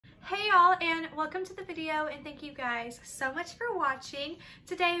Hey y'all, and welcome to the video, and thank you guys so much for watching.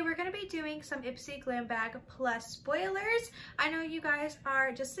 Today we're going to be doing some Ipsy Glam Bag Plus spoilers. I know you guys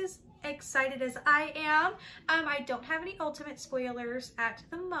are just as excited as I am. I don't have any ultimate spoilers at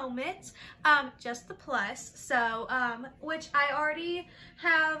the moment, just the plus, so which I already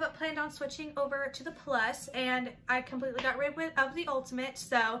have planned on switching over to the plus, and I completely got rid of the ultimate,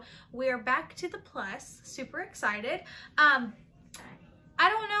 so we're back to the plus. Super excited. I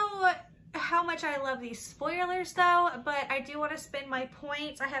don't know how much I love these spoilers though, but I do want to spend my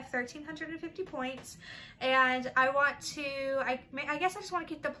points. I have 1,350 points, and I want to, I guess I just want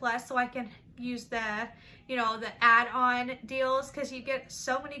to keep the plus so I can use the, you know, the add-on deals, because you get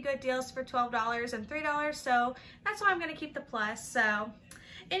so many good deals for $12 and $3, so that's why I'm going to keep the plus. So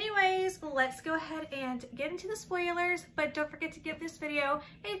anyways, let's go ahead and get into the spoilers, but don't forget to give this video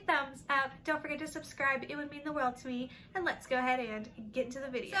a thumbs up. Don't forget to subscribe, it would mean the world to me, and let's go ahead and get into the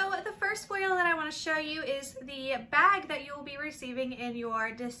video. So the first spoiler that I want to show you is the bag that you will be receiving in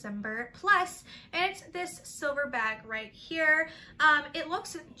your December plus, and it's this silver bag right here. It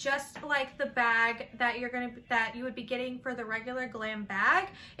looks just like the bag that you would be getting for the regular glam bag,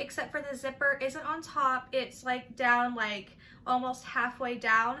 except for the zipper isn't on top. It's like down, like almost halfway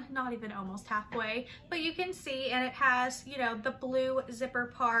down, not even almost halfway, but you can see, and it has, you know, the blue zipper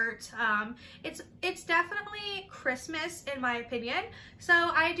part. It's definitely Christmas in my opinion, so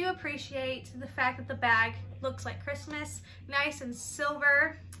I do appreciate the fact that the bag looks like Christmas, nice and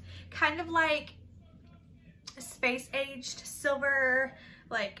silver, kind of like space aged silver,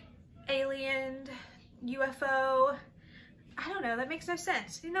 like alien UFO. I don't know, that makes no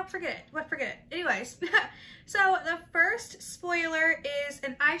sense. You know, forget it. Anyways, so the first spoiler is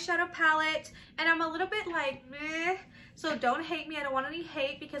an eyeshadow palette, and I'm a little bit like, meh, so don't hate me. I don't want any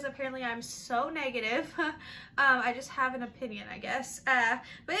hate because apparently I'm so negative. I just have an opinion, I guess.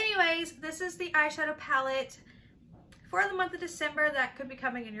 But anyways, this is the eyeshadow palette for the month of December that could be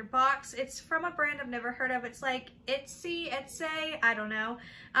coming in your box. It's from a brand I've never heard of. It's like Ipsy, I don't know.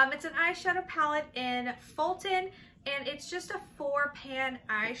 It's an eyeshadow palette in Fulton, and it's just a 4-pan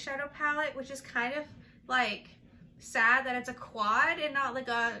eyeshadow palette, which is kind of like sad that it's a quad and not like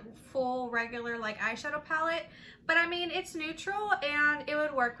a full regular like eyeshadow palette. But I mean, it's neutral and it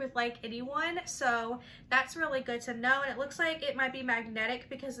would work with like anyone, so that's really good to know. And it looks like it might be magnetic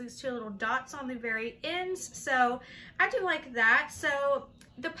because of these two little dots on the very ends, so I do like that. So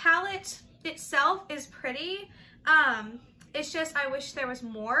the palette itself is pretty. It's just I wish there was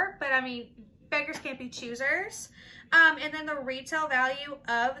more, but I mean, beggars can't be choosers. And then the retail value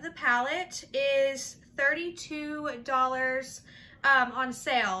of the palette is $32 on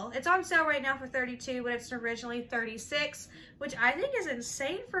sale. It's on sale right now for $32, but it's originally $36, which I think is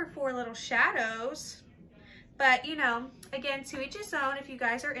insane for 4 little shadows. But you know, again, to each his own. If you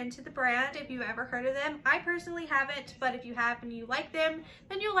guys are into the brand, if you've ever heard of them. I personally haven't, but if you have and you like them,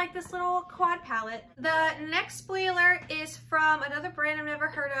 then you'll like this little quad palette. The next spoiler is from another brand I've never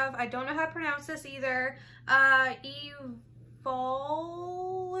heard of. I don't know how to pronounce this either. Evolu?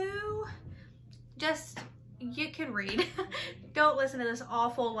 Just, you can read. Don't listen to this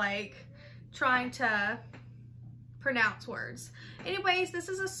awful, like, trying to pronounce words. Anyways, this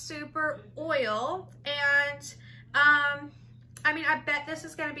is a super oil, and I mean, I bet this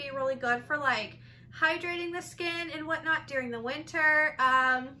is gonna be really good for like hydrating the skin and whatnot during the winter.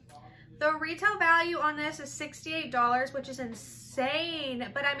 The retail value on this is $68, which is insane,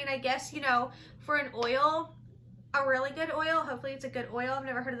 but I mean, I guess, you know, for an oil, a really good oil, hopefully it's a good oil. I've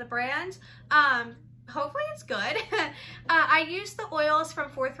never heard of the brand. Hopefully it's good. I use the oils from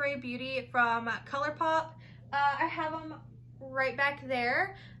Fourth Ray Beauty from ColourPop. I have them right back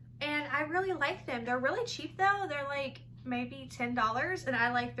there, and I really like them. They're really cheap though. They're like maybe $10, and I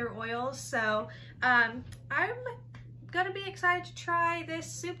like their oils, so I'm gonna be excited to try this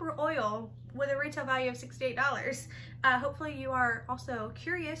super oil with a retail value of $68. Hopefully you are also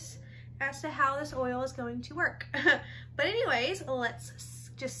curious as to how this oil is going to work. But anyways, let's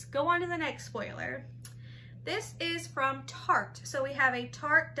just go on to the next spoiler. This is from Tarte. So we have a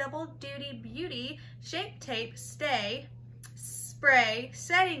Tarte Double Duty Beauty Shape Tape Stay Spray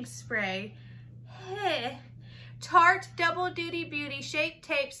Setting Spray. Tarte Double Duty Beauty Shape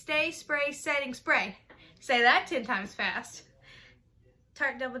Tape Stay Spray Setting Spray. Say that 10 times fast.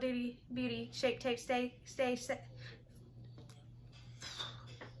 Tarte Double Duty Beauty Shape Tape Stay.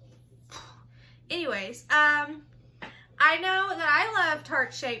 Anyways, I know that I love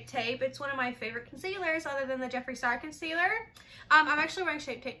Tarte Shape Tape. It's one of my favorite concealers other than the Jeffree Star concealer. I'm actually wearing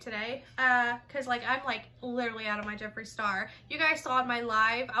Shape Tape today because like I'm like literally out of my Jeffree Star. You guys saw in my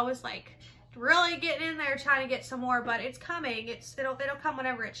live, I was like really getting in there trying to get some more, but it's coming. It'll come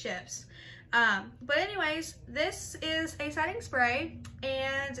whenever it ships. But anyways, this is a setting spray,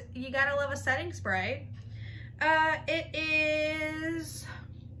 and you gotta love a setting spray.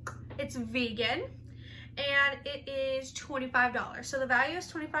 It's vegan, and it is $25. So the value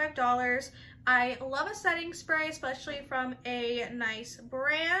is $25. I love a setting spray, especially from a nice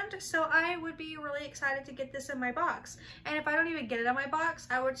brand, so I would be really excited to get this in my box. And if I don't even get it in my box,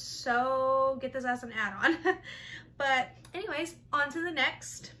 I would so get this as an add-on. But anyways, on to the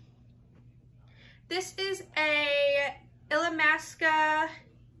next. This is a Illamasqua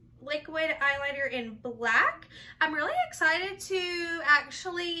liquid eyeliner in black. I'm really excited to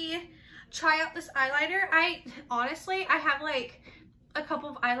actually try out this eyeliner. I have like a couple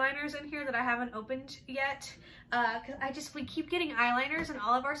of eyeliners in here that I haven't opened yet, because we keep getting eyeliners in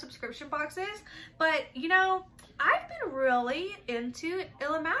all of our subscription boxes. But you know, I've been really into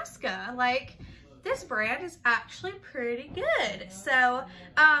Illamasqua. Like, this brand is actually pretty good. So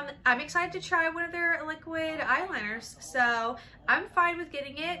I'm excited to try one of their liquid eyeliners. So I'm fine with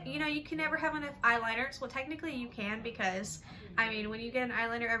getting it. You know, you can never have enough eyeliners. Well, technically you can, because I mean, when you get an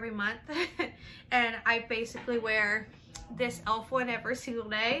eyeliner every month, and I basically wear this e.l.f. one every single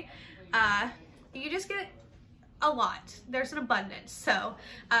day, you just get a lot. There's an abundance. So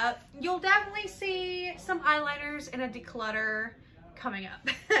you'll definitely see some eyeliners in a declutter coming up.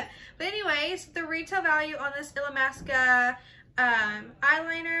 But anyways, the retail value on this Illamasqua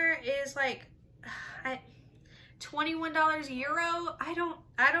eyeliner is like $21 euro. I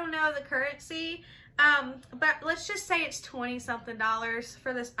don't know the currency, but let's just say it's 20 something dollars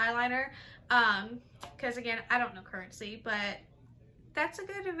for this eyeliner, because again, I don't know currency, but that's a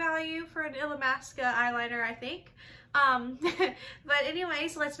good value for an Illamasqua eyeliner, I think. But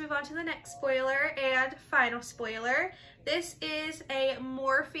anyways, let's move on to the next spoiler and final spoiler. This is a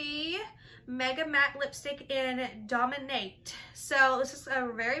Morphe Mega Matte Lipstick in Dominique. So this is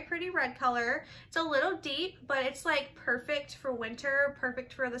a very pretty red color. It's a little deep, but it's like perfect for winter,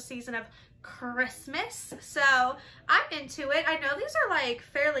 perfect for the season of Christmas. So I'm into it. I know these are like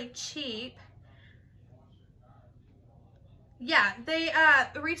fairly cheap. Yeah,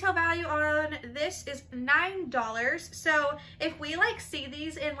 the retail value on this is $9. So if we like see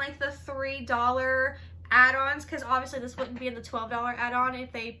these in like the $3 add-ons, because obviously this wouldn't be in the $12 add-on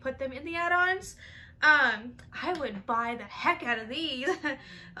if they put them in the add-ons, I would buy the heck out of these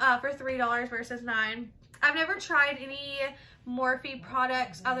for $3 versus $9. I've never tried any Morphe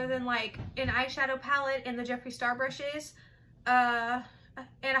products other than like an eyeshadow palette and the Jeffree Star brushes, and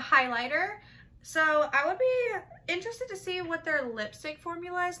a highlighter. So I would be interested to see what their lipstick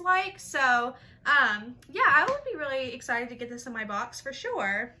formula is like. So yeah, I would be really excited to get this in my box for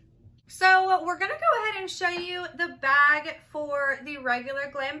sure. So we're gonna go ahead and show you the bag for the regular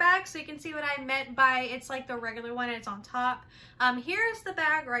glam bag, so you can see what I meant by it's like the regular one and it's on top. Here's the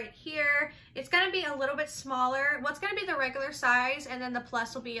bag right here. It's gonna be a little bit smaller. What's gonna be the regular size, and then the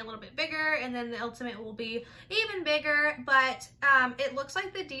plus will be a little bit bigger, and then the ultimate will be even bigger. But it looks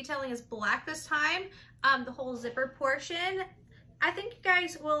like the detailing is black this time, the whole zipper portion. I think you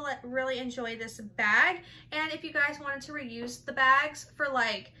guys will really enjoy this bag, and if you guys wanted to reuse the bags for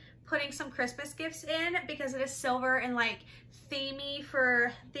like putting some Christmas gifts in, because it is silver and like themey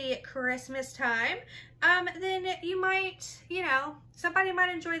for the Christmas time, then you might, you know, somebody might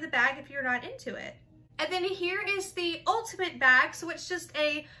enjoy the bag if you're not into it. And then here is the ultimate bag. So it's just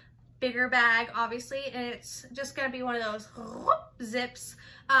a bigger bag, obviously, and it's just gonna be one of those zips.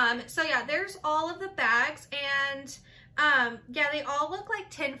 So yeah, there's all of the bags, and yeah, they all look like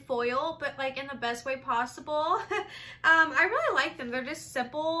tin foil, but like in the best way possible. I really like them. They're just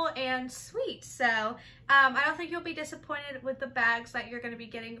simple and sweet. So I don't think you'll be disappointed with the bags that you're going to be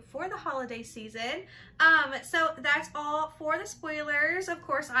getting for the holiday season. So that's all for the spoilers. Of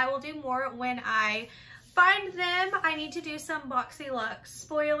course, I will do more when I find them. I need to do some Boxy Luxe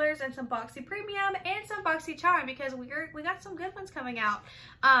spoilers and some Boxy Premium and some Boxy Charm, because we got some good ones coming out.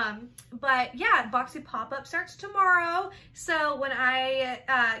 But yeah, Boxy Pop-Up starts tomorrow. So when I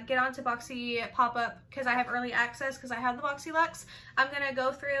get onto Boxy Pop-Up, because I have early access, because I have the Boxy Luxe, I'm gonna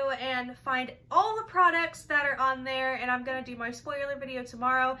go through and find all the products that are on there, and I'm gonna do my spoiler video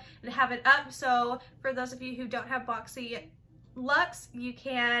tomorrow and have it up. So for those of you who don't have Boxy Luxe, you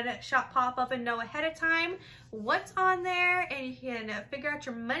can shop Pop-Up and know ahead of time what's on there, and you can figure out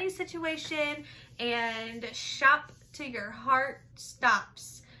your money situation and shop till your heart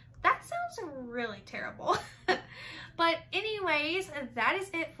stops. That sounds really terrible. But anyways, that is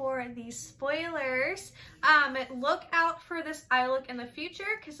it for these spoilers. Look out for this eye look in the future,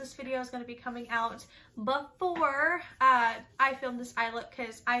 because this video is going to be coming out before I film this eye look,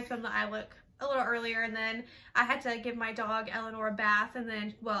 because I film the eye look a little earlier, and then I had to give my dog Eleanor a bath, and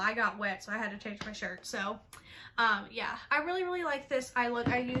then, well, I got wet, so I had to change my shirt. So yeah, I really like this eye look.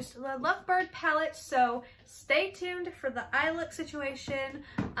 I used the Lovebird palette, so stay tuned for the eye look situation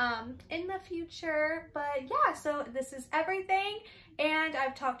in the future. But yeah, so this is everything, and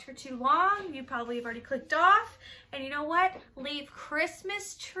I've talked for too long. You probably have already clicked off, and you know what? Leave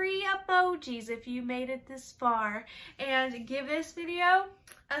Christmas tree emojis if you made it this far, and give this video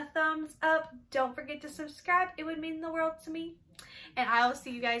a thumbs up. Don't forget to subscribe. It would mean the world to me, and I will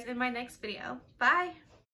see you guys in my next video. Bye.